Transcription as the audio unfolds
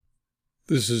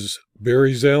This is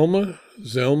Barry Zalma,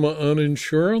 Zalma on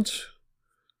Insurance.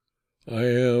 I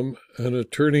am an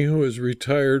attorney who has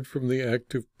retired from the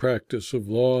active practice of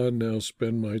law and now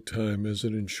spend my time as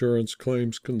an insurance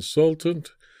claims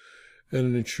consultant and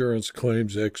an insurance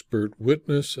claims expert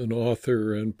witness, and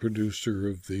author and producer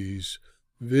of these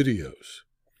videos.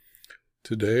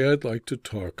 Today I'd like to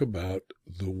talk about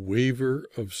the waiver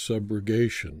of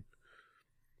subrogation.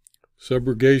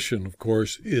 Subrogation, of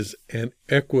course, is an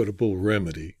equitable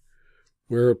remedy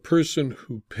where a person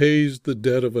who pays the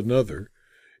debt of another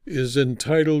is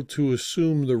entitled to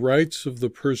assume the rights of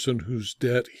the person whose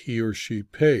debt he or she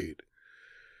paid.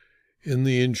 In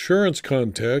the insurance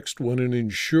context, when an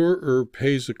insurer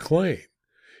pays a claim,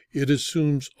 it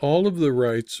assumes all of the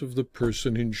rights of the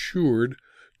person insured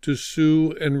to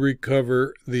sue and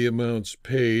recover the amounts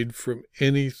paid from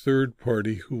any third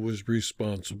party who was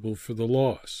responsible for the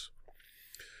loss.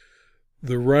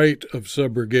 The right of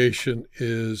subrogation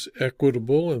is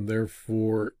equitable and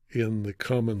therefore in the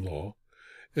common law,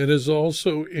 and is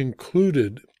also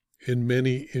included in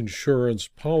many insurance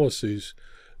policies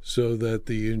so that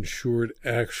the insured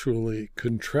actually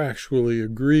contractually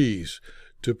agrees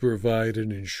to provide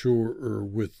an insurer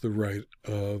with the right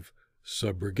of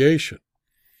subrogation.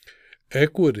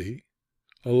 Equity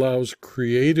allows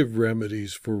creative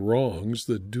remedies for wrongs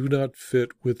that do not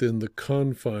fit within the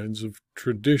confines of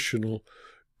traditional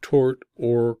tort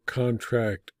or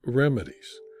contract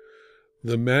remedies.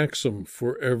 The maxim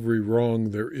 "for every wrong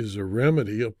there is a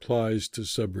remedy" applies to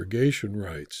subrogation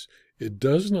rights. It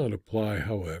does not apply,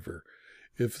 however,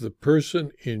 if the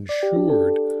person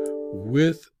insured,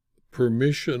 with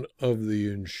permission of the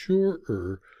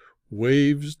insurer,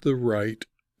 waives the right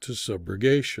to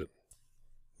subrogation.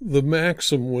 The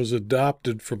maxim was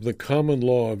adopted from the common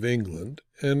law of England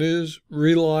and is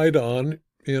relied on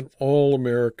in all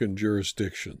American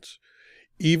jurisdictions.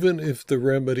 Even if the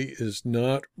remedy is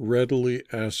not readily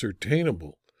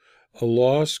ascertainable, a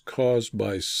loss caused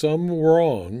by some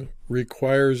wrong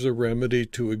requires a remedy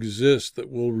to exist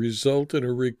that will result in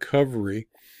a recovery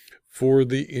for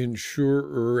the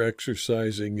insurer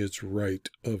exercising its right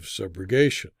of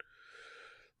subrogation.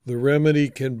 The remedy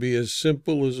can be as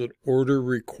simple as an order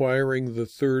requiring the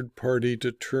third party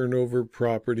to turn over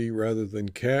property rather than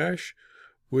cash,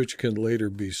 which can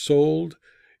later be sold.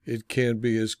 It can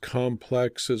be as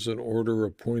complex as an order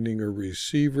appointing a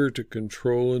receiver to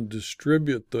control and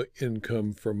distribute the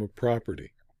income from a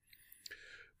property.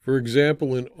 For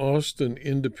example, in Austin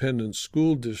Independent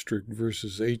School District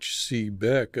versus H.C.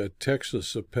 Beck, a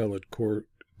Texas appellate court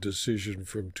decision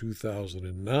from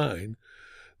 2009,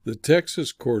 the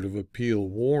Texas Court of Appeal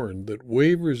warned that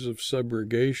waivers of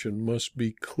subrogation must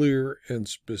be clear and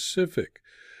specific,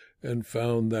 and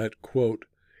found that, quote,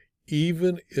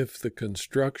 even if the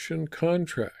construction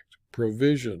contract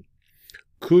provision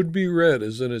could be read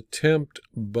as an attempt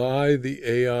by the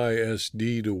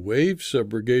AISD to waive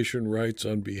subrogation rights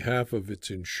on behalf of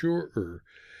its insurer,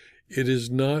 it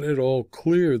is not at all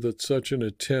clear that such an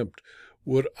attempt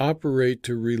would operate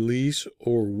to release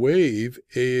or waive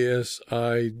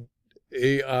AISD's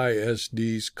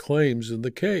claims in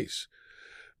the case,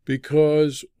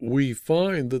 because we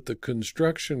find that the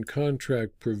construction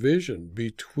contract provision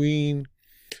between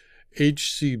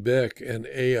H.C. Beck and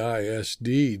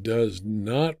AISD does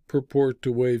not purport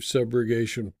to waive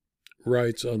subrogation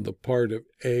rights on the part of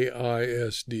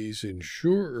AISD's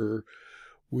insurer.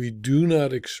 We do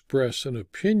not express an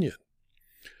opinion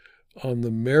on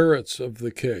the merits of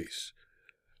the case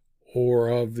or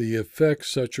of the effect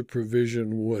such a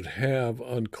provision would have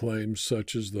on claims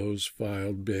such as those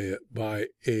filed by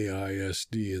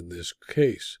AISD in this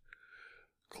case.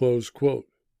 Close quote.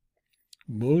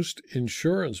 Most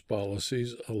insurance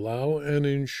policies allow an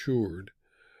insured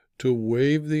to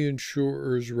waive the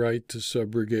insurer's right to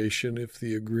subrogation if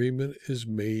the agreement is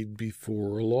made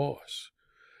before a loss.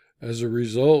 As a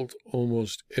result,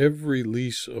 almost every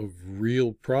lease of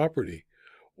real property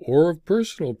or of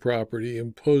personal property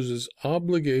imposes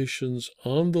obligations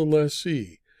on the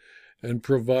lessee and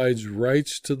provides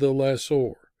rights to the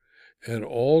lessor, and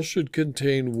all should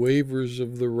contain waivers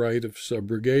of the right of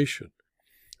subrogation.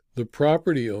 The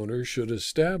property owner should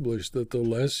establish that the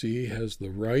lessee has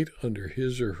the right under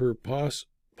his or her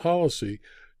policy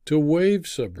to waive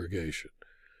subrogation.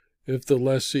 If the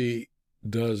lessee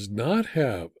does not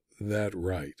have that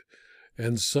right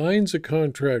and signs a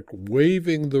contract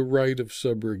waiving the right of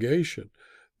subrogation,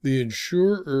 the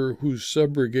insurer whose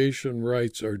subrogation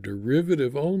rights are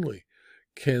derivative only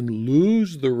can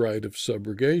lose the right of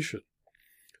subrogation.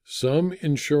 Some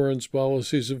insurance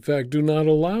policies, in fact, do not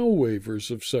allow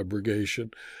waivers of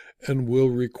subrogation and will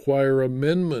require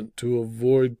amendment to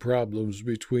avoid problems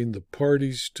between the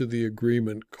parties to the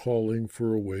agreement calling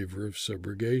for a waiver of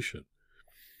subrogation.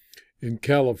 In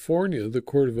California, the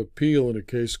Court of Appeal in a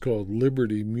case called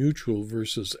Liberty Mutual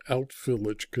versus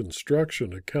Altvillage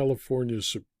Construction, a California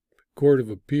Court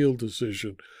of Appeal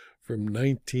decision from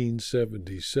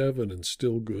 1977 and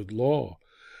still good law,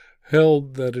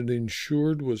 held that an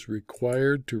insured was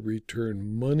required to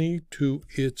return money to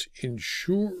its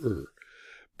insurer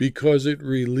because it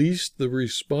released the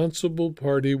responsible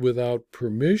party without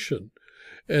permission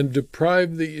and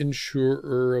deprived the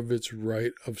insurer of its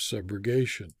right of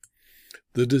subrogation.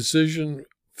 The decision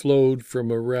flowed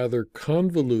from a rather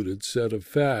convoluted set of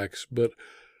facts, but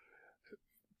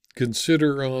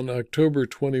consider on October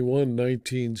 21,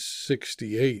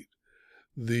 1968,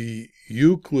 the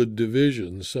Euclid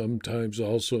Division, sometimes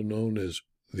also known as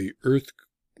the Earth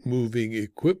Moving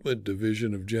Equipment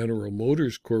Division of General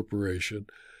Motors Corporation,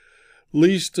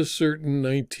 leased a certain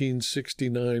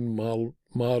 1969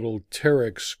 model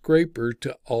Terex scraper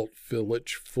to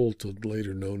Altvillage Fulton,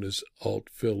 later known as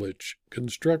Altvillage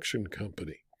Construction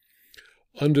Company.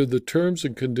 Under the terms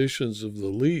and conditions of the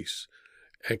lease,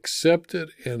 accepted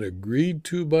and agreed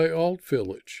to by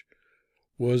Altvillage,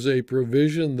 was a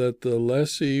provision that the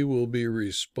lessee will be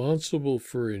responsible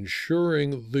for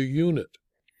insuring the unit.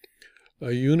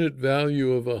 A unit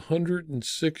value of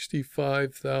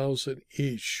 $165,000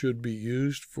 each should be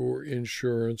used for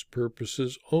insurance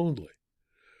purposes only.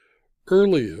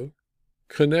 Earlier,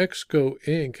 Conexco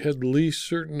Inc. had leased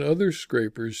certain other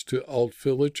scrapers to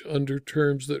Altvillage under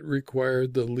terms that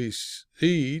required the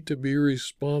lessee to be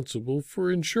responsible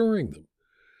for insuring them.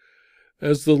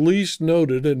 As the lease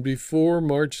noted, and before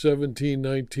March 17,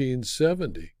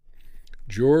 1970,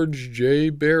 George J.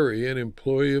 Berry, an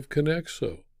employee of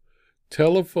Conexco,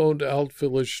 telephoned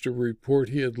Altvillage to report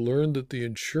he had learned that the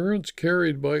insurance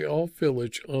carried by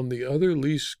Altvillage on the other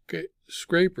lease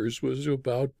scrapers was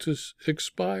about to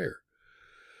expire.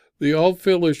 The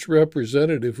Altvillage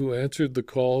representative who answered the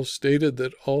call stated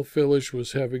that Altvillage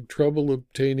was having trouble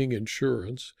obtaining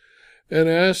insurance and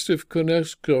asked if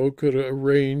Conexco could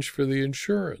arrange for the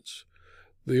insurance.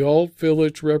 The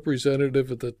Altvillage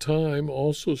representative at the time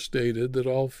also stated that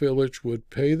Altvillage would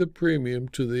pay the premium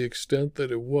to the extent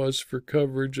that it was for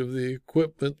coverage of the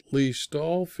equipment leased to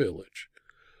Altvillage.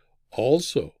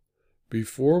 Also,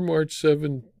 before March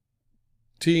 17,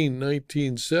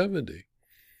 1970,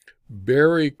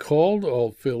 Berry called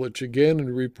Altvillage again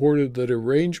and reported that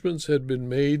arrangements had been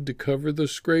made to cover the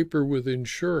scraper with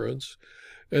insurance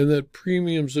and that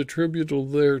premiums attributable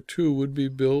thereto would be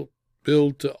billed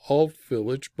to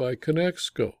Altvillage by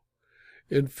Conexco.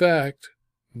 In fact,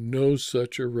 no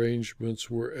such arrangements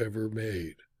were ever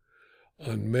made.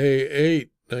 On May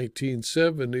 8,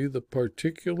 1970, the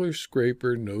particular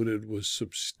scraper noted was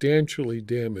substantially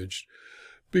damaged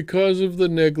because of the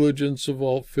negligence of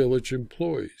Altvillage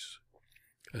employees.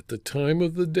 At the time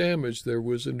of the damage, there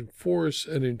was in force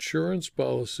an insurance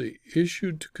policy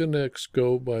issued to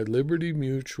Conexco by Liberty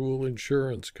Mutual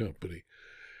Insurance Company,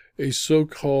 a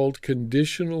so-called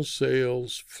conditional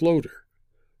sales floater,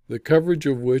 the coverage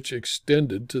of which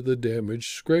extended to the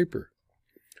damaged scraper.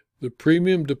 The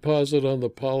premium deposit on the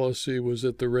policy was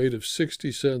at the rate of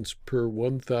 60 cents per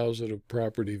 1,000 of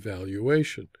property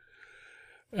valuation.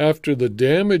 After the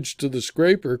damage to the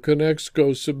scraper,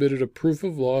 Conexco submitted a proof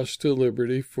of loss to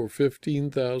Liberty for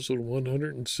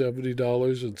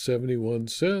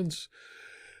 $15,170.71,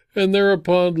 and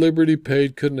thereupon Liberty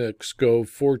paid Conexco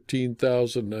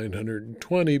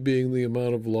 $14,920, being the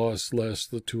amount of loss less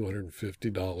the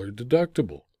 $250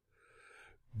 deductible.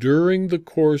 During the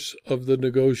course of the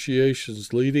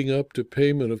negotiations leading up to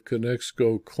payment of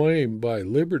Conexco claim by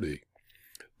Liberty,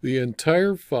 the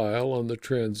entire file on the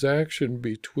transaction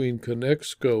between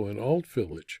Conexco and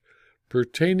Altvillage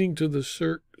pertaining to the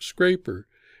scraper,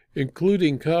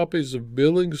 including copies of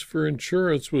billings for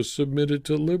insurance, was submitted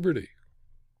to Liberty.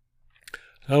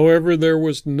 However, there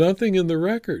was nothing in the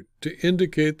record to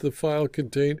indicate the file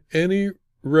contained any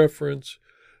reference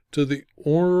to the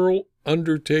oral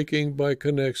undertaking by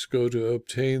Conexco to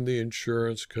obtain the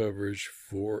insurance coverage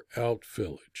for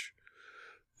Altvillage.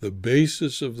 The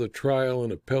basis of the trial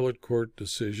and appellate court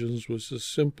decisions was a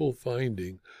simple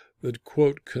finding that,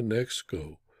 quote,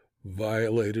 Conexco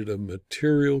violated a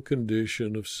material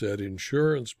condition of said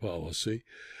insurance policy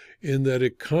in that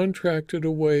it contracted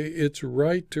away its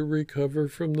right to recover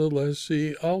from the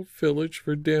lessee Altvillage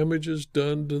for damages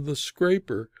done to the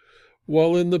scraper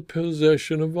while in the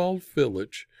possession of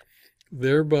Altvillage,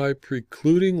 thereby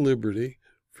precluding Liberty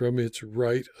from its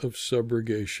right of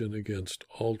subrogation against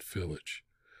Altvillage.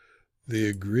 The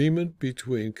agreement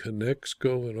between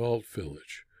Conexco and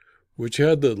Altvillage which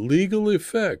had the legal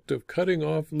effect of cutting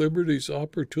off Liberty's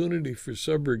opportunity for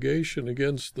subrogation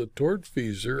against the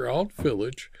tortfeasor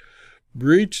Altvillage,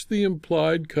 breached the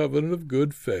implied covenant of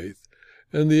good faith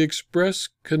and the express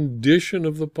condition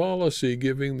of the policy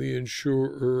giving the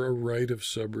insurer a right of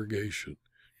subrogation.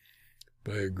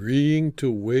 By agreeing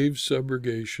to waive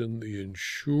subrogation, the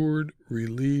insured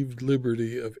relieved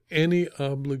Liberty of any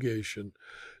obligation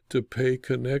to pay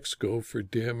Conexco for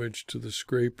damage to the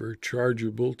scraper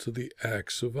chargeable to the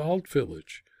acts of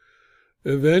Altvillage.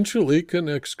 Eventually,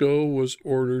 Conexco was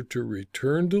ordered to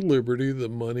return to Liberty the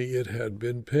money it had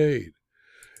been paid.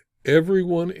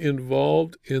 Everyone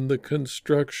involved in the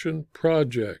construction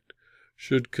project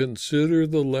should consider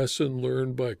the lesson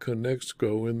learned by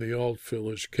Conexco in the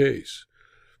Altvillage case.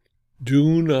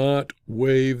 Do not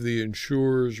waive the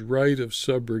insurer's right of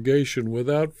subrogation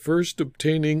without first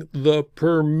obtaining the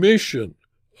permission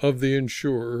of the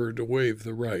insurer to waive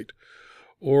the right,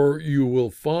 or you will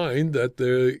find that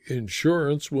the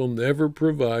insurance will never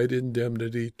provide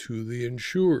indemnity to the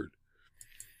insured.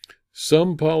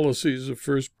 Some policies of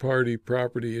first-party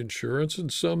property insurance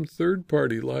and some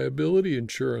third-party liability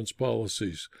insurance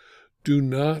policies do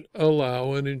not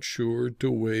allow an insured to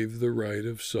waive the right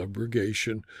of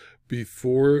subrogation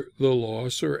before the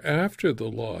loss or after the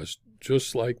loss,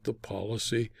 just like the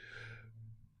policy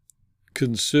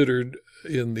considered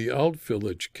in the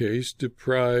Altvillage case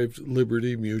deprived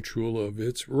Liberty Mutual of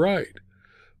its right.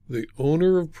 The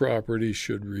owner of property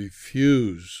should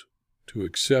refuse to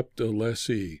accept a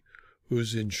lessee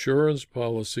whose insurance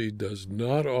policy does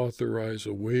not authorize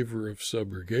a waiver of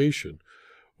subrogation,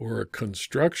 or a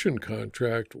construction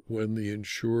contract when the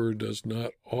insurer does not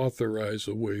authorize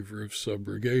a waiver of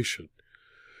subrogation.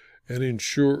 An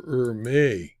insurer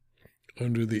may,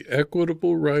 under the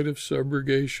equitable right of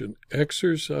subrogation,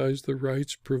 exercise the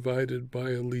rights provided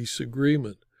by a lease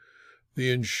agreement.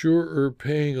 The insurer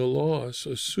paying a loss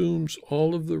assumes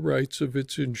all of the rights of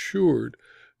its insured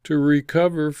to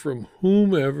recover from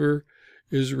whomever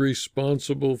is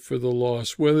responsible for the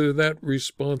loss, whether that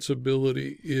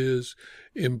responsibility is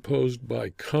imposed by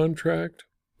contract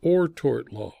or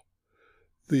tort law.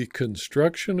 The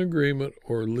construction agreement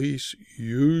or lease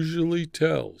usually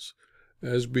tells,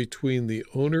 as between the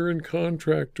owner and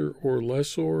contractor or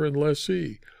lessor and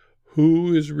lessee,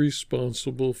 who is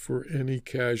responsible for any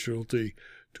casualty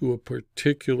to a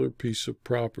particular piece of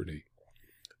property.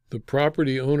 The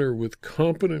property owner with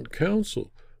competent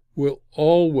counsel will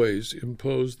always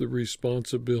impose the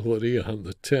responsibility on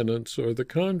the tenants or the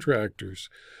contractors,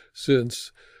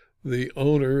 since the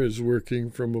owner is working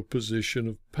from a position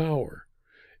of power.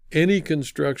 Any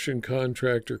construction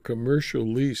contract or commercial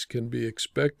lease can be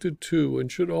expected to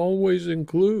and should always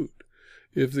include,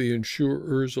 if the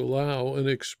insurers allow, an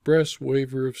express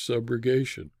waiver of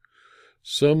subrogation.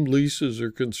 Some leases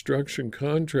or construction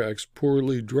contracts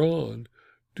poorly drawn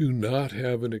do not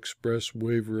have an express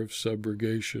waiver of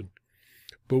subrogation,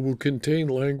 but will contain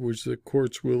language that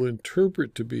courts will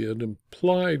interpret to be an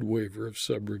implied waiver of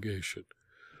subrogation.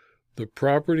 The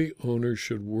property owner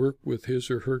should work with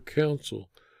his or her counsel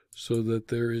so that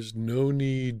there is no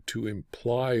need to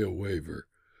imply a waiver.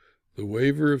 The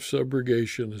waiver of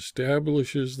subrogation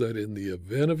establishes that in the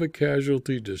event of a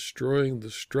casualty destroying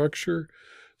the structure,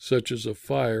 such as a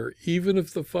fire, even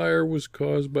if the fire was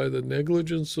caused by the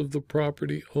negligence of the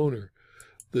property owner,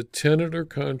 the tenant or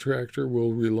contractor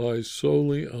will rely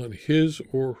solely on his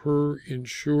or her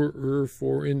insurer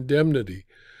for indemnity,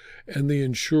 and the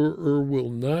insurer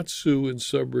will not sue in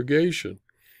subrogation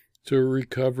to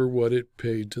recover what it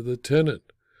paid to the tenant.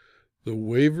 The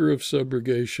waiver of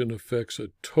subrogation affects a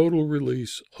total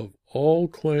release of all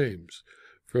claims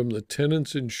from the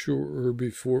tenant's insurer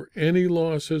before any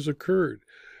loss has occurred,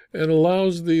 and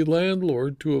allows the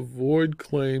landlord to avoid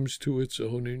claims to its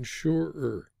own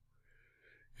insurer.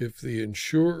 If the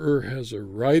insurer has a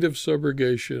right of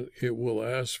subrogation, it will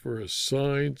ask for a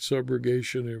signed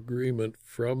subrogation agreement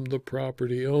from the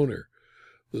property owner.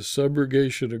 The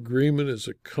subrogation agreement is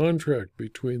a contract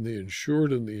between the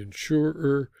insured and the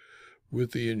insurer,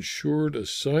 with the insured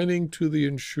assigning to the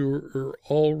insurer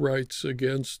all rights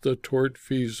against the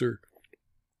tortfeasor,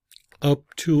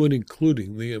 up to and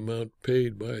including the amount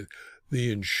paid by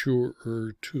the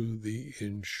insurer to the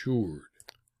insured.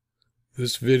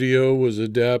 This video was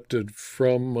adapted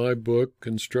from my book,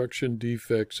 Construction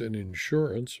Defects and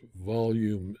Insurance,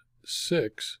 Volume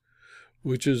 6,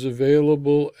 which is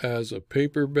available as a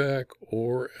paperback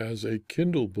or as a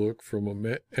Kindle book from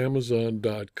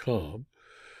Amazon.com,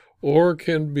 or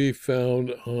can be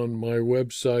found on my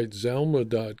website,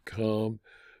 Zalma.com,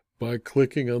 by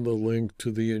clicking on the link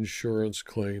to the Insurance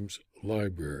Claims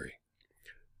Library.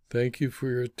 Thank you for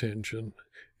your attention.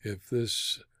 If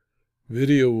this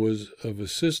video was of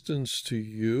assistance to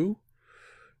you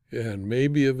and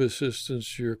maybe of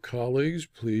assistance to your colleagues,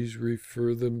 please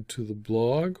refer them to the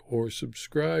blog or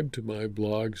subscribe to my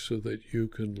blog so that you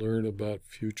can learn about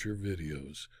future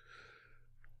videos.